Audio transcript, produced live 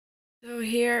So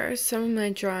here are some of my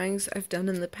drawings I've done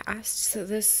in the past. So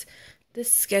this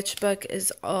sketchbook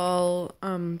is all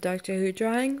Doctor Who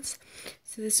drawings.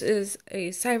 So this is a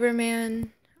Cyberman.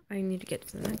 I need to get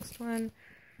to the next one.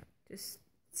 Just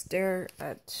stare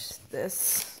at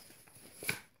this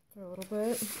for a little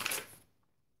bit.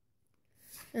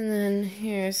 And then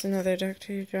here's another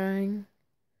Doctor Who drawing.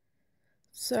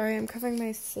 Sorry, I'm covering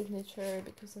my signature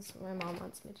because that's what my mom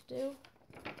wants me to do.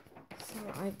 So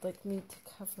I'd like me to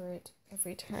cover it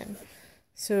every time.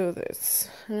 So there's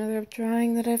another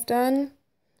drawing that I've done.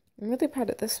 I'm really proud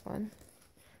of this one.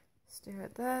 Stare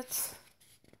at that.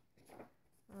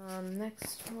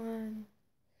 Next one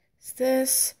is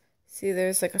this. See,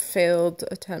 there's like a failed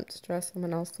attempt to draw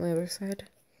someone else on the other side.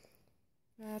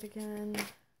 That again.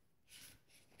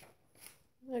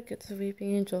 Look, it's a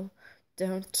weeping angel.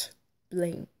 Don't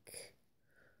blink.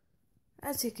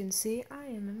 As you can see, I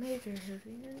am a major Who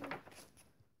fan.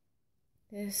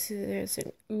 There's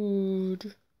an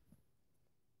ood.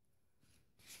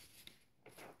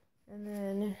 And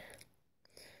then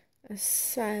a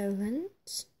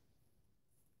silent.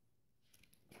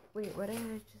 Wait, what did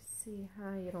I just see?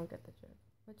 Huh? You don't get the joke.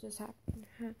 What just happened?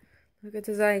 Huh? Look at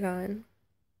the Zygon.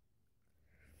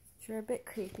 Sure, a bit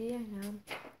creepy, I know.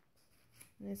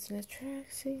 And it's an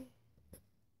Atraxi.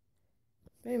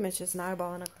 Very much just an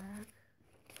eyeball in a crack.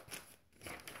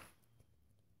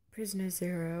 Prisoner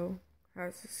Zero.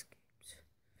 Has escaped.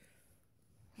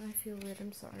 I feel weird,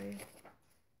 I'm sorry.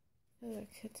 Look,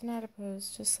 it's an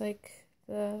adipose, just like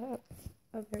the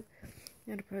other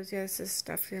adipose. Yeah, this is a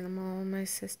stuffed animal my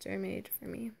sister made for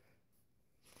me.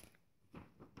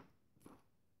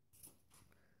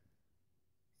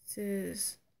 This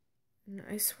is an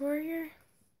ice warrior.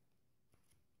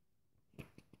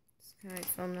 Just kind of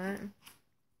film that.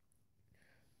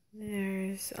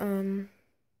 There's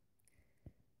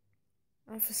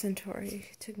Alpha Centauri.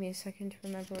 It took me a second to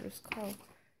remember what it was called.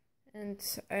 And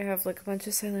I have like a bunch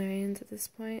of Silurians at this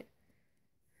point.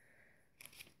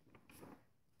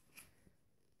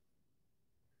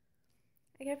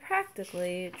 I can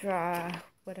practically draw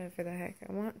whatever the heck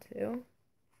I want to.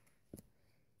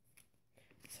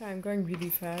 Sorry, I'm going really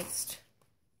fast.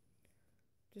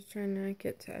 Just trying to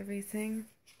get to everything.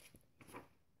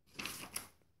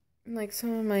 Like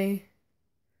some of my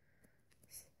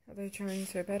other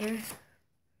drawings are better.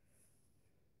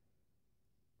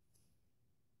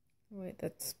 Wait,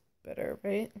 that's better,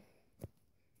 right?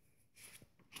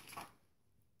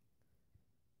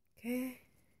 Okay.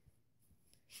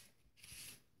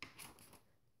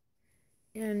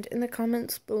 And in the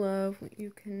comments below, you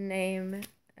can name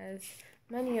as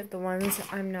many of the ones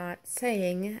I'm not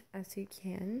saying as you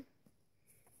can.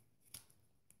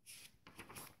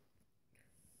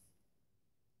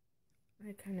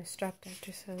 I kind of stopped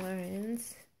after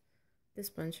Silurians.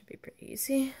 This one should be pretty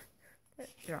easy. That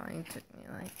drawing took me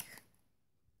like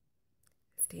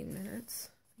 15 minutes.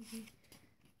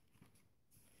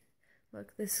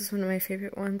 Look, this is one of my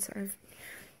favorite ones. I've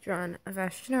drawn a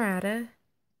Vashtinarada.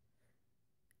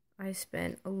 I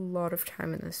spent a lot of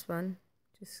time in this one.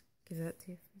 Just give that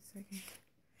to you for a second.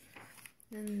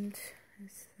 And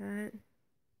is that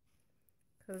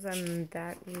because I'm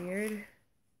that weird?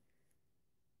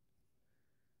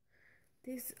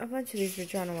 A bunch of these were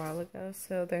drawn a while ago,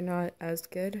 so they're not as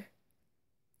good.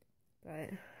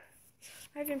 But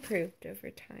I've improved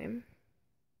over time.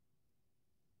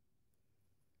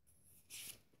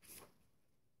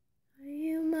 Are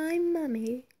you my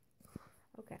mummy?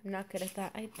 Okay, I'm not good at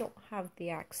that. I don't have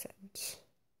the accent.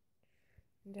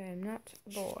 And I'm not a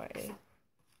boy.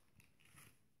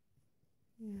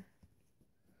 Yeah.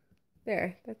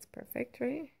 There, that's perfect,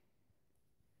 right?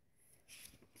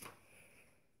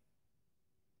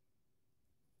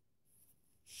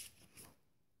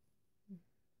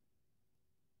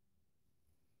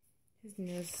 His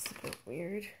nose is a bit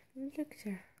weird. Look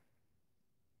there.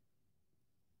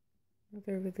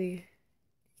 Another really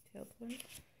detailed one.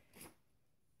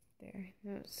 There,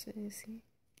 now it's easy.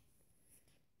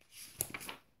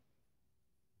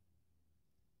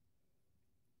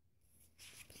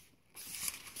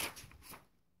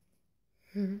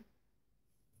 And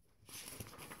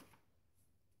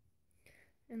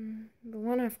the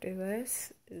one after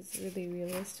this is really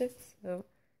realistic, so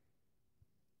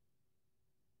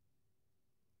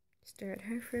stare at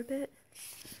her for a bit.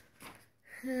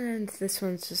 And this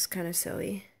one's just kind of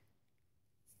silly.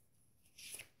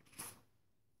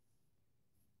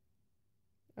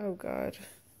 Oh god.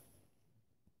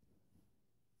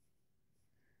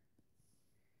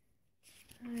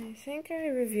 I think I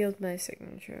revealed my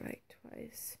signature like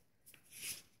twice.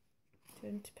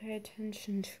 Didn't pay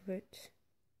attention to it.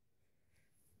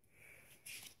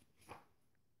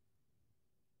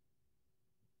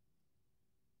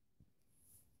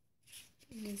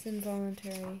 It was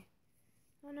involuntary.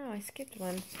 Oh no, I skipped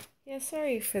one. Yeah,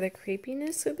 sorry for the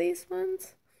creepiness of these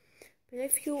ones. But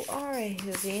if you are a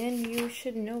Hisian, you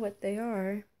should know what they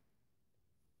are.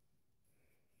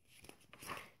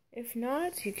 If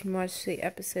not, you can watch the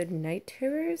episode Night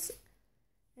Terrors,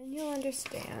 and you'll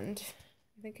understand.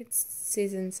 I think it's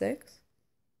season 6.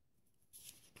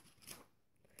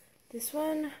 This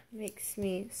one makes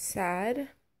me sad.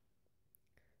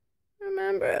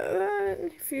 Remember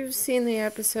that if you've seen the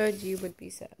episode, you would be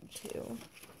sad too.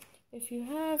 If you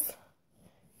have,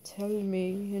 tell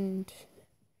me, and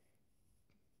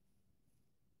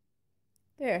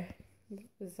there. It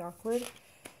was awkward.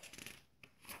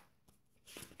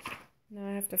 Now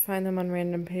I have to find them on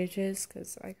random pages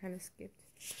because I kind of skipped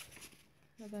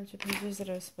a bunch of pages that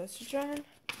I was supposed to draw on.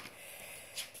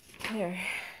 There.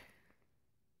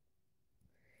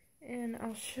 And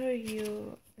I'll show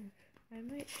you. I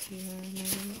might see one.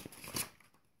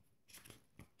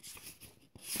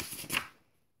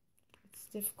 It's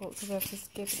difficult because I have to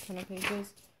skip a ton of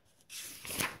pages.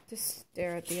 Just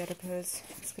stare at the adipose.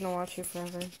 It's gonna watch you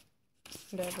forever.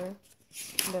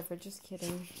 Whatever, just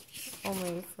kidding.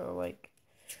 Only for like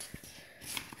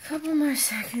a couple more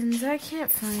seconds. I can't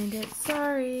find it.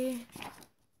 Sorry.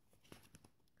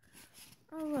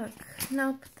 Oh look.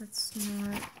 Nope, that's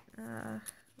not.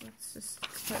 Let's just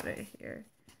put it here.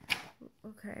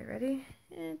 Okay, ready?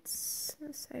 It's a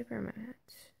Cybermat.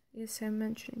 Yes, I'm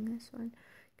mentioning this one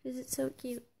because it's so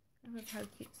cute. I love how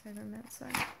cute Cybermats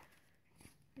are.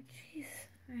 Oh, jeez,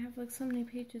 I have like so many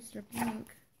pages that are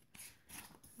blank.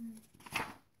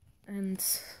 And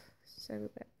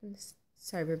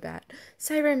Cybermat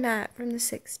from the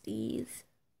 60s.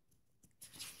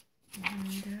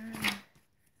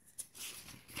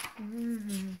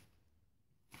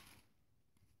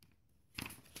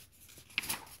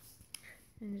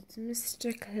 And it's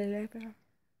Mr. Clever.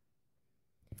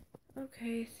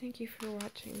 Okay, thank you for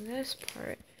watching this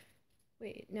part.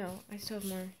 Wait, no, I still have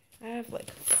more. I have like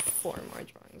 4 more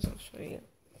drawings I'll show you.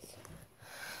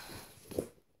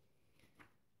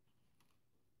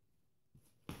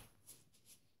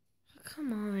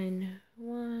 Come on.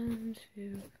 1,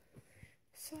 2.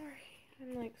 Sorry,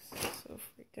 I'm like so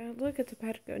freaked out. Look at the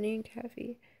Patagonian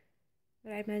Cafe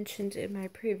that I mentioned in my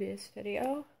previous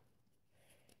video.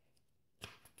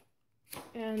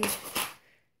 And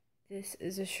this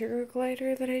is a sugar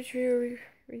glider that I drew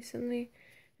recently.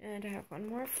 And I have one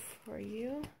more for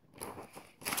you.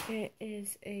 It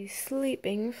is a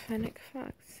sleeping fennec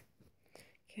fox.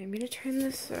 Okay, I'm gonna turn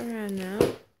this around now.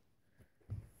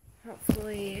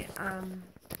 Hopefully,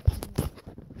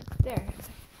 there.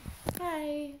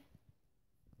 Hi!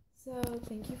 So,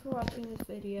 thank you for watching this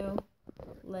video.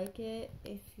 Like it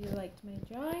if you liked my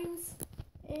drawings.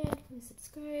 And please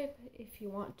subscribe if you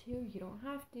want to. You don't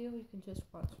have to. You can just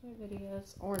watch my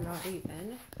videos, or not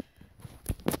even.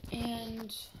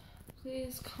 And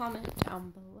please comment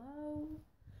down below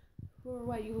for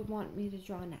what you would want me to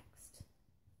draw next.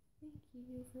 Thank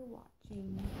you for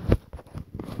watching.